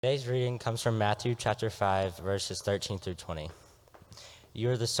Today's reading comes from Matthew chapter 5, verses 13 through 20.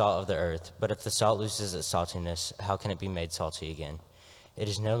 You are the salt of the earth, but if the salt loses its saltiness, how can it be made salty again? It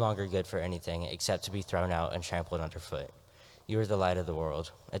is no longer good for anything except to be thrown out and trampled underfoot. You are the light of the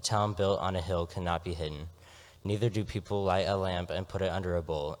world. A town built on a hill cannot be hidden. Neither do people light a lamp and put it under a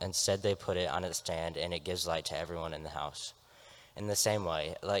bowl. Instead, they put it on its stand, and it gives light to everyone in the house. In the same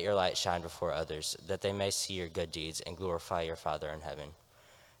way, let your light shine before others, that they may see your good deeds and glorify your Father in heaven.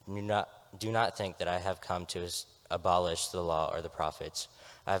 Do not think that I have come to abolish the law or the prophets.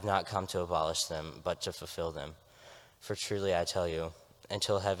 I have not come to abolish them, but to fulfill them. For truly I tell you,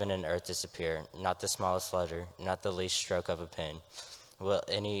 until heaven and earth disappear, not the smallest letter, not the least stroke of a pen,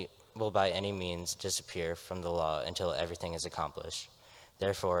 will by any means disappear from the law until everything is accomplished.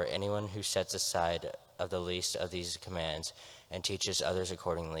 Therefore, anyone who sets aside of the least of these commands and teaches others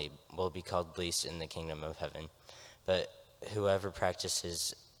accordingly will be called least in the kingdom of heaven. But whoever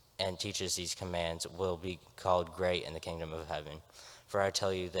practices and teaches these commands will be called great in the kingdom of heaven. For I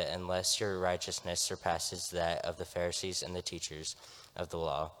tell you that unless your righteousness surpasses that of the Pharisees and the teachers of the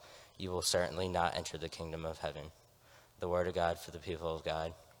law, you will certainly not enter the kingdom of heaven. The word of God for the people of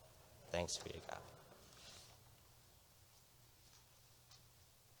God. Thanks be to God.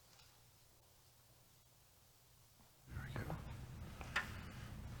 There we go.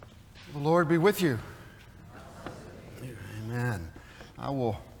 The Lord be with you. Amen. I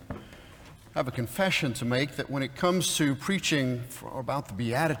will have a confession to make that when it comes to preaching about the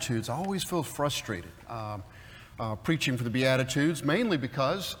Beatitudes, I always feel frustrated preaching for the Beatitudes, mainly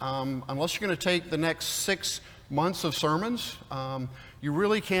because unless you're going to take the next 6 months of sermons, you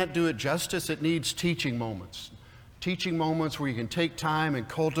really can't do it justice. It needs teaching moments where you can take time and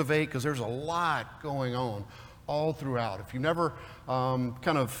cultivate, because there's a lot going on all throughout. If you've never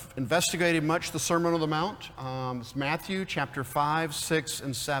kind of investigated much the Sermon on the Mount, it's Matthew chapter 5, 6,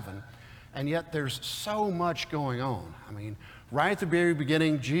 and 7. And yet there's so much going on. I mean, right at the very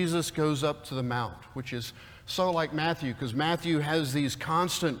beginning, Jesus goes up to the Mount, which is so like Matthew, because Matthew has these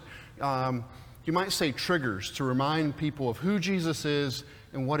constant, you might say, triggers to remind people of who Jesus is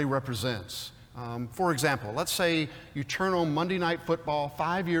and what he represents. For example, let's say you turn on Monday Night Football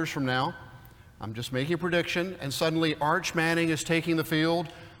 5 years from now. I'm just making a prediction, and suddenly Arch Manning is taking the field.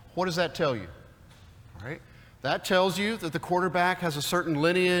 What does that tell you? All right. That tells you that the quarterback has a certain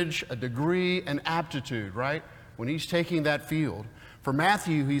lineage, a degree, and aptitude, right? When he's taking that field. For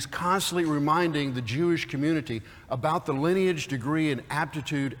Matthew, he's constantly reminding the Jewish community about the lineage, degree, and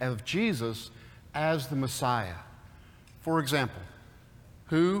aptitude of Jesus as the Messiah. For example,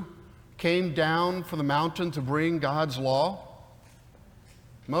 who came down from the mountain to bring God's law?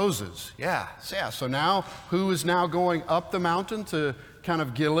 Moses, yeah. So now, who is now going up the mountain to kind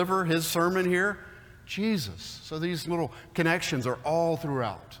of deliver his sermon here? Jesus. So these little connections are all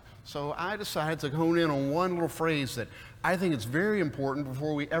throughout. So I decided to hone in on one little phrase that I think is very important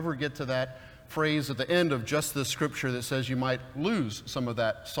before we ever get to that phrase at the end of just this scripture that says you might lose some of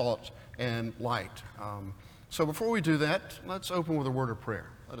that salt and light. So before we do that, let's open with a word of prayer.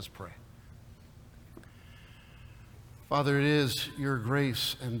 Let us pray. Father, it is your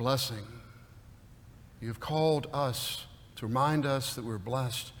grace and blessing. You've called us to remind us that we're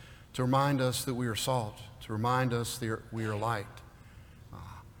blessed, to remind us that we are salt, to remind us that we are light.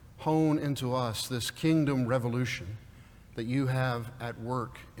 Hone into us this kingdom revolution that you have at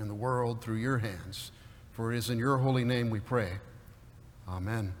work in the world through your hands. For it is in your holy name we pray.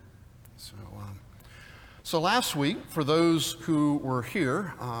 Amen. So last week, for those who were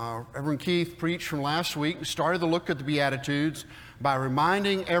here, Reverend Keith preached from last week. We started to look at the Beatitudes by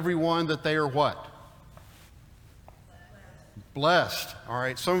reminding everyone that they are what? Blessed. All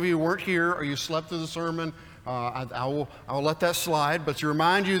right, some of you weren't here or you slept through the sermon. I will let that slide, but to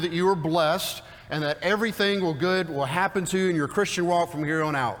remind you that you are blessed and that everything good will happen to you in your Christian walk from here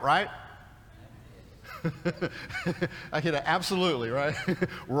on out, right? I get it, absolutely, right?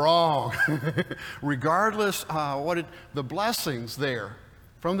 Wrong. Regardless, the blessings there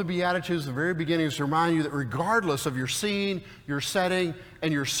from the Beatitudes at the very beginning is to remind you that regardless of your scene, your setting,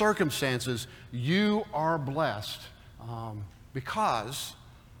 and your circumstances, you are blessed because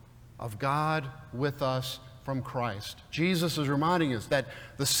of God with us from Christ. Jesus is reminding us that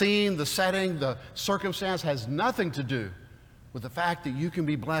the scene, the setting, the circumstance has nothing to do with the fact that you can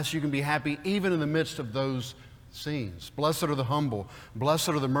be blessed, you can be happy, even in the midst of those scenes. Blessed are the humble, blessed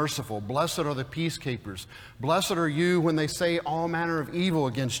are the merciful, blessed are the peacekeepers. Blessed are you when they say all manner of evil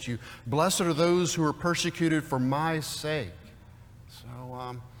against you. Blessed are those who are persecuted for my sake.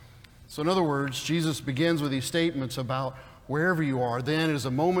 So in other words, Jesus begins with these statements about wherever you are, then it is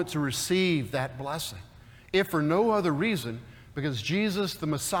a moment to receive that blessing. If for no other reason Because Jesus, the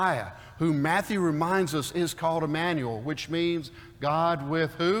Messiah, who Matthew reminds us is called Emmanuel, which means God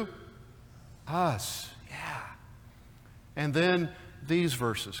with who? Us. Yeah. And then these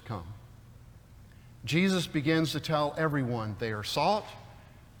verses come. Jesus begins to tell everyone they are salt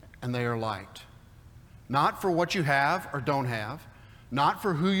and they are light. Not for what you have or don't have, not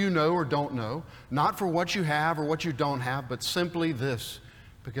for who you know or don't know, not for what you have or what you don't have, but simply this,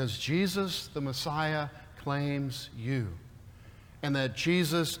 because Jesus, the Messiah, claims you, and that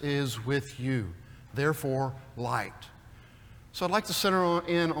Jesus is with you, therefore light. So I'd like to center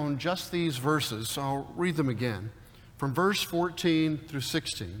in on just these verses, so I'll read them again. From verse 14 through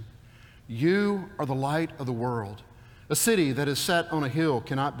 16, you are the light of the world. A city that is set on a hill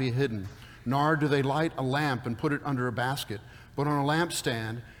cannot be hidden, nor do they light a lamp and put it under a basket, but on a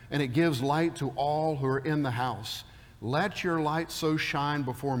lampstand, and it gives light to all who are in the house. Let your light so shine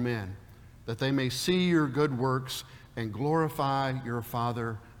before men, that they may see your good works and glorify your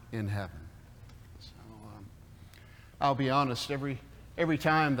Father in heaven. So, I'll be honest, every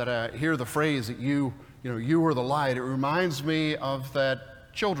time that I hear the phrase that you are the light, it reminds me of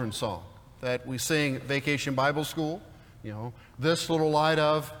that children's song that we sing at Vacation Bible School. This little light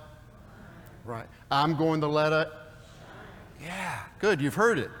of, right, I'm going to let it. Yeah, good, you've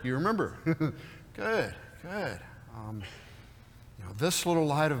heard it, you remember. Good. This little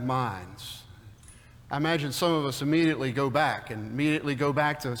light of mine. I imagine some of us immediately go back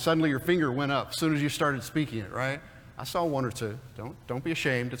to suddenly your finger went up as soon as you started speaking it, right? I saw one or two. Don't be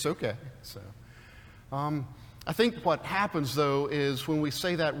ashamed, it's okay. So, I think what happens though is when we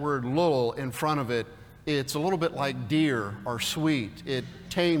say that word little in front of it, it's a little bit like dear or sweet. It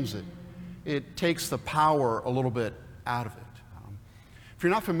tames it. It takes the power a little bit out of it. If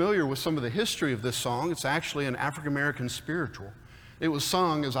you're not familiar with some of the history of this song, it's actually an African-American spiritual. It was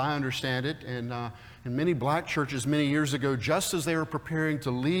sung, as I understand it, in many black churches many years ago, just as they were preparing to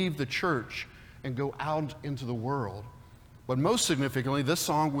leave the church and go out into the world. But most significantly, this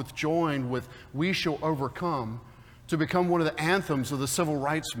song was joined with We Shall Overcome to become one of the anthems of the civil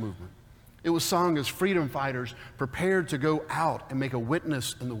rights movement. It was sung as freedom fighters prepared to go out and make a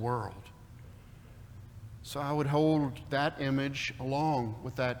witness in the world. So I would hold that image along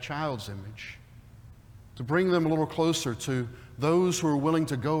with that child's image to bring them a little closer to those who are willing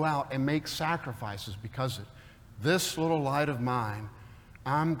to go out and make sacrifices because of this little light of mine,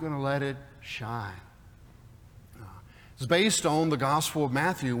 I'm going to let it shine. It's based on the Gospel of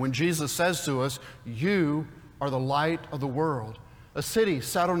Matthew when Jesus says to us, you are the light of the world. A city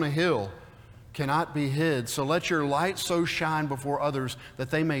set on a hill cannot be hid. So let your light so shine before others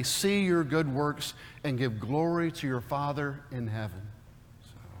that they may see your good works and give glory to your Father in heaven.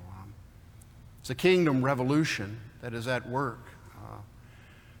 So it's a kingdom revolution that is at work.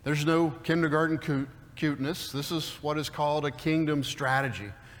 There's no kindergarten cuteness. This is what is called a kingdom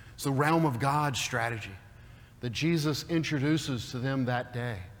strategy. It's the realm of God's strategy that Jesus introduces to them that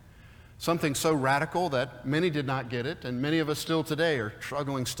day. Something so radical that many did not get it, and many of us still today are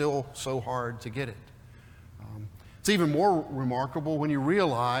struggling still so hard to get it. It's even more remarkable when you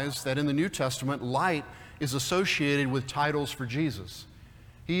realize that in the New Testament, light is associated with titles for Jesus.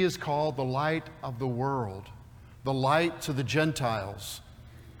 He is called the light of the world, the light to the Gentiles.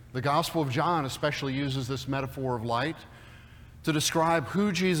 The Gospel of John especially uses this metaphor of light to describe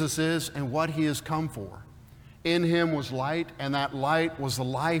who Jesus is and what he has come for. In him was light, and that light was the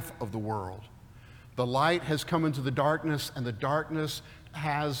life of the world. The light has come into the darkness, and the darkness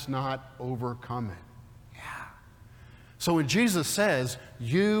has not overcome it. Yeah. So when Jesus says,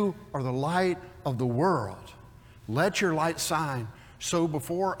 you are the light of the world, let your light shine, so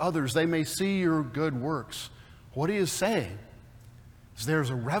before others they may see your good works. What he is saying is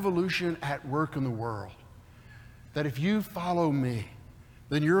there's a revolution at work in the world. That if you follow me,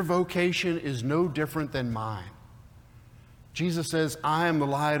 then your vocation is no different than mine. Jesus says, I am the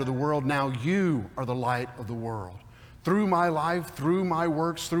light of the world. Now you are the light of the world. Through my life, through my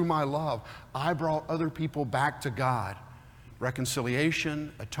works, through my love, I brought other people back to God.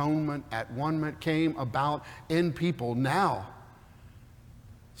 Reconciliation, atonement, at-one-ment came about in people now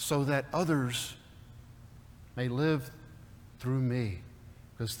so that others may live through me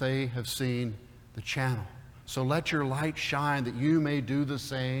because they have seen the channel. So let your light shine that you may do the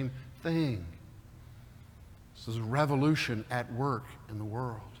same thing. This is a revolution at work in the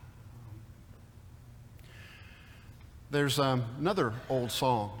world. There's another old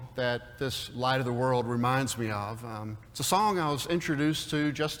song that this light of the world reminds me of. It's a song I was introduced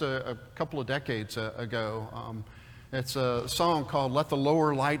to just a couple of decades ago. It's a song called Let the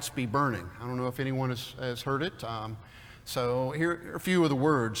Lower Lights Be Burning. I don't know if anyone has heard it. So here are a few of the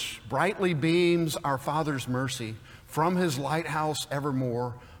words. Brightly beams our Father's mercy, from his lighthouse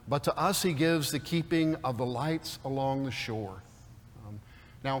evermore, but to us he gives the keeping of the lights along the shore.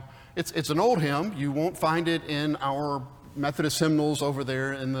 Now, it's an old hymn. You won't find it in our Methodist hymnals over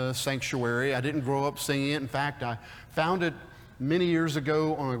there in the sanctuary. I didn't grow up singing it. In fact, I found it many years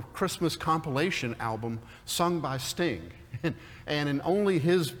ago on a Christmas compilation album sung by Sting. And in only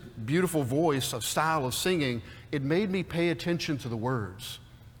his beautiful voice of style of singing, it made me pay attention to the words.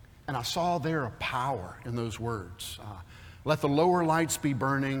 And I saw there a power in those words. Let the lower lights be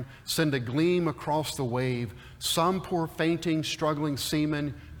burning, send a gleam across the wave. Some poor fainting, struggling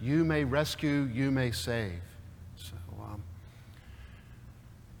seaman, you may rescue, you may save. So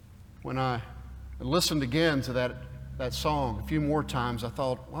when I listened again to that song a few more times, I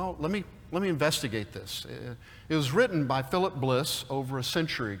thought, well, let me investigate this. It was written by Philip Bliss over a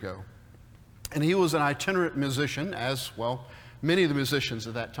century ago. And he was an itinerant musician, as, well, many of the musicians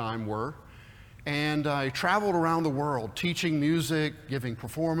at that time were. And he traveled around the world teaching music, giving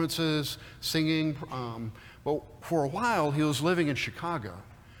performances, singing. But for a while, he was living in Chicago.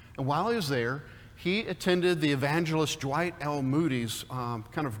 And while he was there, he attended the evangelist Dwight L. Moody's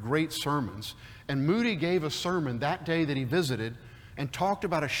kind of great sermons. And Moody gave a sermon that day that he visited and talked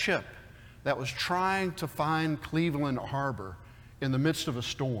about a ship that was trying to find Cleveland Harbor in the midst of a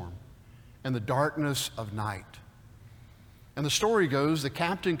storm and the darkness of night. And the story goes, the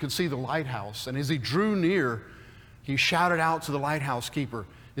captain could see the lighthouse, and as he drew near, he shouted out to the lighthouse keeper,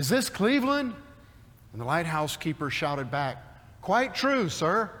 "Is this Cleveland?" And the lighthouse keeper shouted back, "Quite true,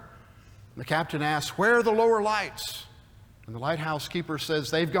 sir." And the captain asked, "Where are the lower lights?" And the lighthouse keeper says,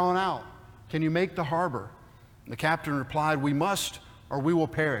 "They've gone out. Can you make the harbor?" And the captain replied, "We must, or we will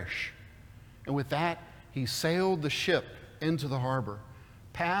perish." And with that, he sailed the ship into the harbor,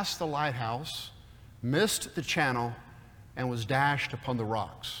 passed the lighthouse, missed the channel, and was dashed upon the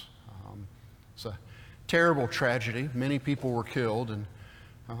rocks. It's a terrible tragedy. Many people were killed. And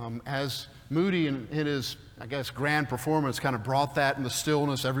as Moody, in his, I guess, grand performance, kind of brought that in the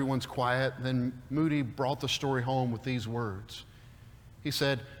stillness, everyone's quiet, then Moody brought the story home with these words. He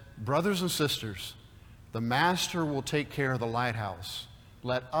said, "Brothers and sisters, the Master will take care of the lighthouse.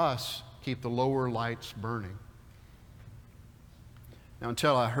 Let us keep the lower lights burning." Now,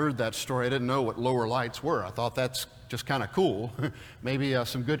 until I heard that story, I didn't know what lower lights were. I thought that's just kind of cool. Maybe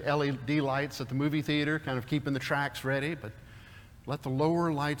some good LED lights at the movie theater, kind of keeping the tracks ready, but let the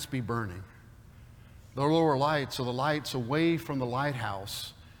lower lights be burning. The lower lights are the lights away from the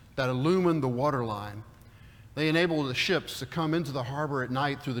lighthouse that illumine the waterline. They enable the ships to come into the harbor at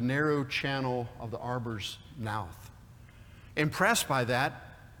night through the narrow channel of the harbor's mouth. Impressed by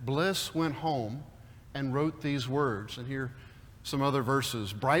that, Bliss went home and wrote these words. And here some other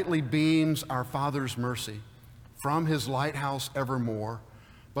verses. "Brightly beams our Father's mercy from his lighthouse evermore,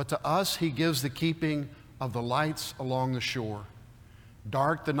 but to us he gives the keeping of the lights along the shore.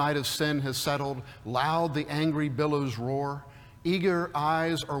 Dark the night of sin has settled, loud the angry billows roar. Eager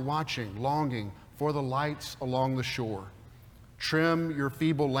eyes are watching, longing for the lights along the shore. Trim your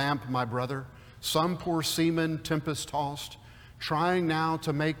feeble lamp, my brother, some poor seaman tempest tossed, trying now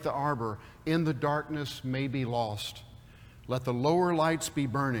to make the harbor in the darkness may be lost. Let the lower lights be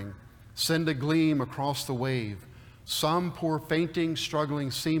burning, send a gleam across the wave. Some poor fainting,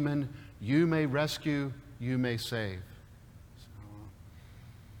 struggling seaman, you may rescue, you may save."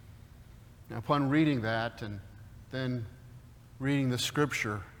 Now, upon reading that and then reading the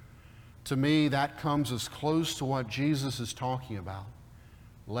scripture, to me that comes as close to what Jesus is talking about.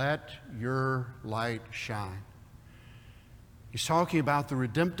 Let your light shine. He's talking about the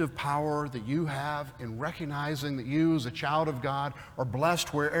redemptive power that you have in recognizing that you as a child of God are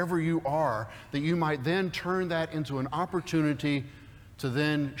blessed wherever you are, that you might then turn that into an opportunity to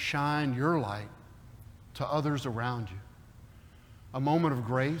then shine your light to others around you. A moment of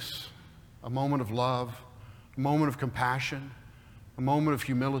grace, a moment of love, a moment of compassion, a moment of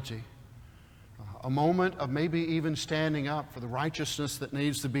humility, a moment of maybe even standing up for the righteousness that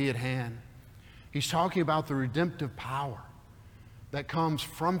needs to be at hand. He's talking about the redemptive power that comes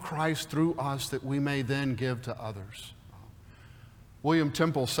from Christ through us that we may then give to others. William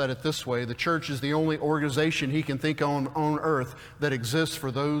Temple said it this way: the church is the only organization he can think on earth that exists for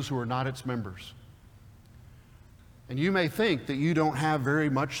those who are not its members. And you may think that you don't have very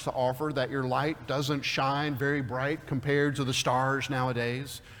much to offer, that your light doesn't shine very bright compared to the stars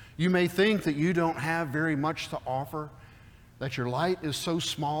nowadays. You may think that you don't have very much to offer, that your light is so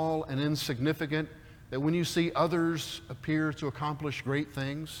small and insignificant that when you see others appear to accomplish great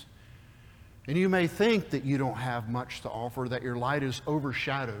things, and you may think that you don't have much to offer, that your light is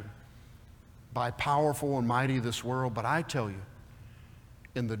overshadowed by powerful and mighty this world. But I tell you,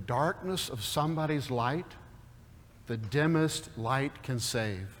 in the darkness of somebody's light, the dimmest light can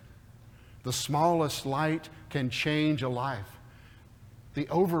save. The smallest light can change a life. The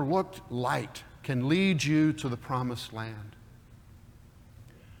overlooked light can lead you to the promised land.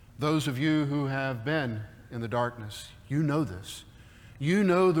 Those of you who have been in the darkness, you know this. You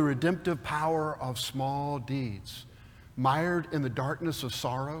know the redemptive power of small deeds. Mired in the darkness of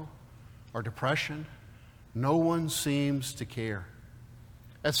sorrow or depression, no one seems to care.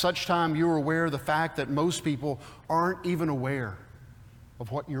 At such time, you are aware of the fact that most people aren't even aware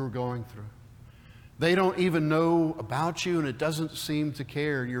of what you're going through. They don't even know about you, and it doesn't seem to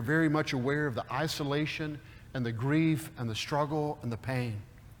care. You're very much aware of the isolation and the grief and the struggle and the pain.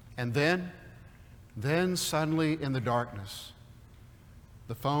 And then suddenly in the darkness,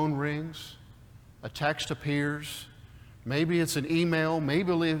 the phone rings, a text appears, maybe it's an email,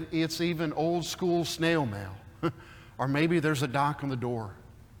 maybe it's even old school snail mail, or maybe there's a knock on the door.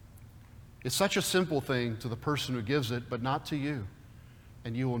 It's such a simple thing to the person who gives it, but not to you,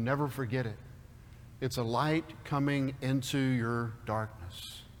 and you will never forget it. It's a light coming into your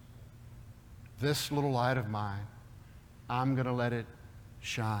darkness. This little light of mine, I'm going to let it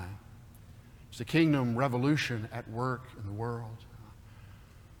shine. It's the kingdom revolution at work in the world.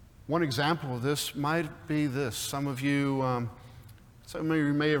 One example of this might be this. Some of you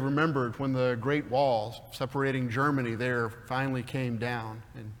may have remembered when the Great Wall separating Germany there finally came down.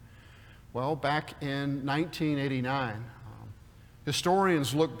 And well, back in 1989,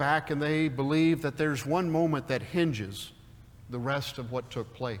 historians look back and they believe that there's one moment that hinges the rest of what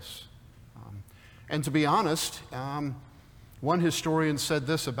took place. And to be honest, one historian said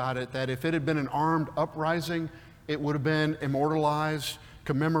this about it, that if it had been an armed uprising, it would have been immortalized,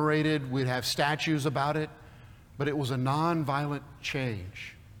 commemorated, we'd have statues about it, but it was a nonviolent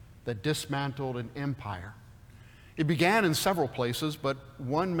change that dismantled an empire. It began in several places, but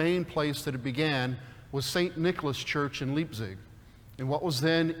one main place that it began was St. Nicholas Church in Leipzig, in what was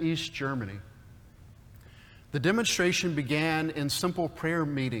then East Germany. The demonstration began in simple prayer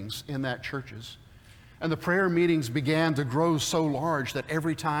meetings in that churches. And the prayer meetings began to grow so large that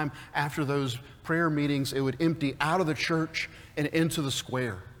every time after those prayer meetings, it would empty out of the church and into the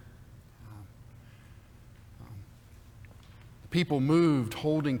square. People moved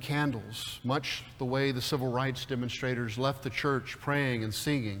holding candles, much the way the civil rights demonstrators left the church praying and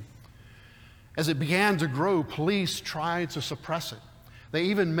singing. As it began to grow, police tried to suppress it. They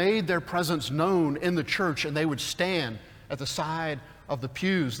even made their presence known in the church, and they would stand at the side of the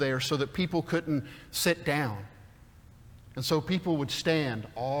pews there so that people couldn't sit down. And so people would stand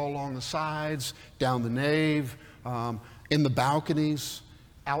all along the sides, down the nave, in the balconies,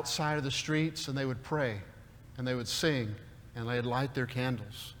 outside of the streets, and they would pray, and they would sing, and they'd light their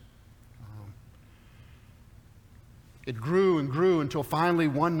candles. It grew and grew until finally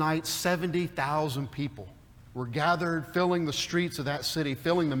one night 70,000 people were gathered, filling the streets of that city,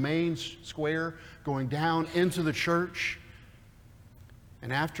 filling the main square, going down into the church.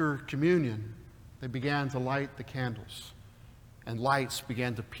 And after communion, they began to light the candles, and lights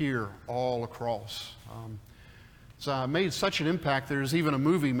began to appear all across. It's made such an impact, there's even a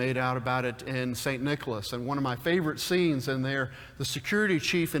movie made out about it in St. Nicholas. And one of my favorite scenes in there, the security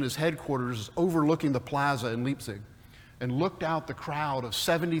chief in his headquarters is overlooking the plaza in Leipzig and looked out the crowd of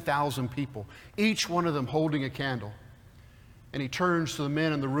 70,000 people, each one of them holding a candle. And he turns to the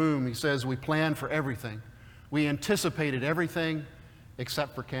men in the room, he says, "We planned for everything. We anticipated everything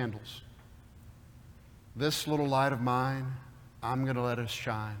except for candles. This little light of mine, I'm going to let it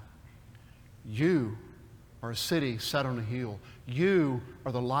shine. You are a city set on a hill. You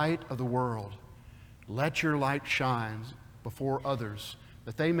are the light of the world. Let your light shine before others,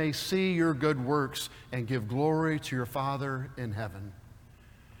 that they may see your good works and give glory to your Father in heaven."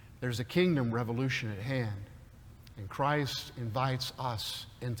 There's a kingdom revolution at hand, and Christ invites us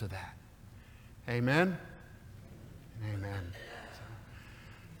into that. Amen? And amen.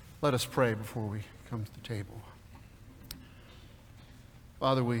 Let us pray before we come to the table.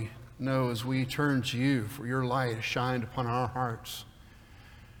 Father, we know as we turn to you for your light has shined upon our hearts.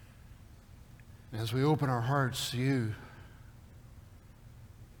 And as we open our hearts to you,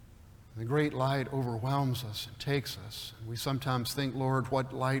 the great light overwhelms us and takes us. And we sometimes think, Lord,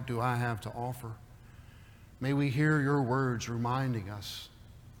 what light do I have to offer? May we hear your words reminding us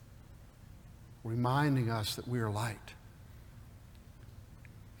that we are light.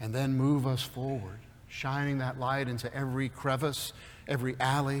 And then move us forward, shining that light into every crevice, every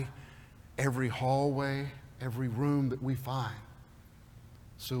alley, every hallway, every room that we find,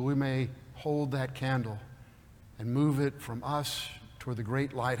 so we may hold that candle and move it from us toward the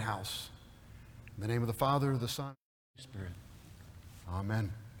great lighthouse. In the name of the Father, the Son, and the Holy Spirit.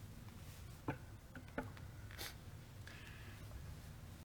 Amen.